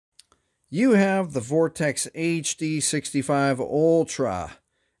You have the Vortex HD65 Ultra,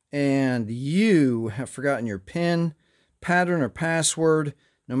 and you have forgotten your PIN, pattern, or password.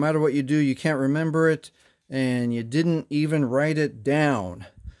 No matter what you do, you can't remember it, and you didn't even write it down.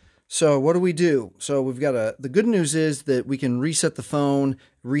 So what do? So we've got the good news is that we can reset the phone,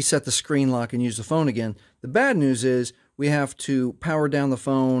 reset the screen lock, and use the phone again. The bad news is we have to power down the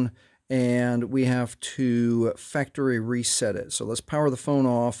phone, and we have to factory reset it. So let's power the phone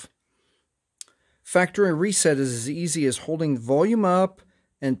off. Factory reset is as easy as holding volume up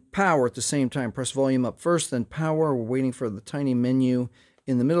and power at the same time. Press volume up first, then power. We're waiting for the tiny menu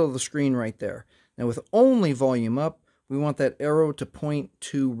in the middle of the screen right there. Now with only volume up, we want that arrow to point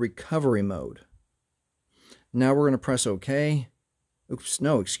to recovery mode. Now we're going to press OK. Oops,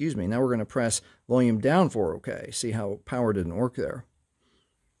 no, excuse me. Now we're going to press volume down for OK. See how power didn't work there.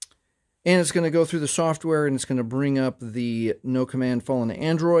 And it's going to go through the software, and it's going to bring up the No Command Fallen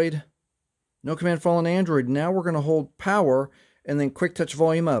Android. No Command Fallen Android. Now we're going to hold power and then quick touch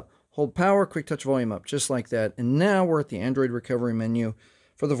volume up. Hold power, quick touch volume up, just like that. And now we're at the Android recovery menu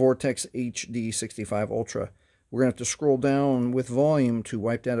for the Vortex HD65 Ultra. We're going to have to scroll down with volume to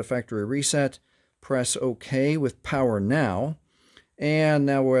wipe data factory reset. Press OK with power now. And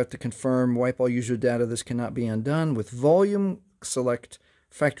now we'll have to confirm wipe all user data. This cannot be undone. With volume, select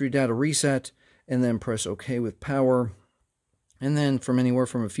factory data reset, and then press OK with power. And then from anywhere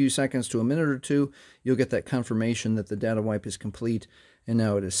from a few seconds to a minute or two, you'll get that confirmation that the data wipe is complete, and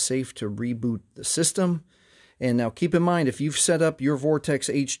now it is safe to reboot the system. And now keep in mind, if you've set up your Vortex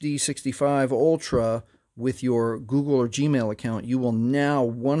HD65 Ultra with your Google or Gmail account, you will now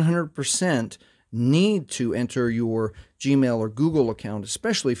 100% need to enter your Gmail or Google account,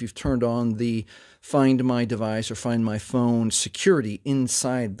 especially if you've turned on the Find My Device or Find My Phone security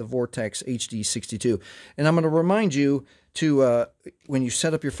inside the Vortex HD62. And I'm going to remind you to, when you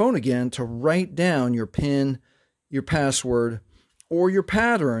set up your phone again, to write down your PIN, your password, or your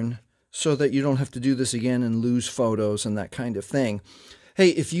pattern so that you don't have to do this again and lose photos and that kind of thing.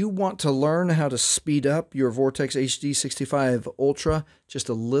 Hey, if you want to learn how to speed up your Vortex HD65 Ultra just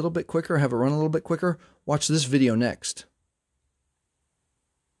a little bit quicker, have it run a little bit quicker, watch this video next.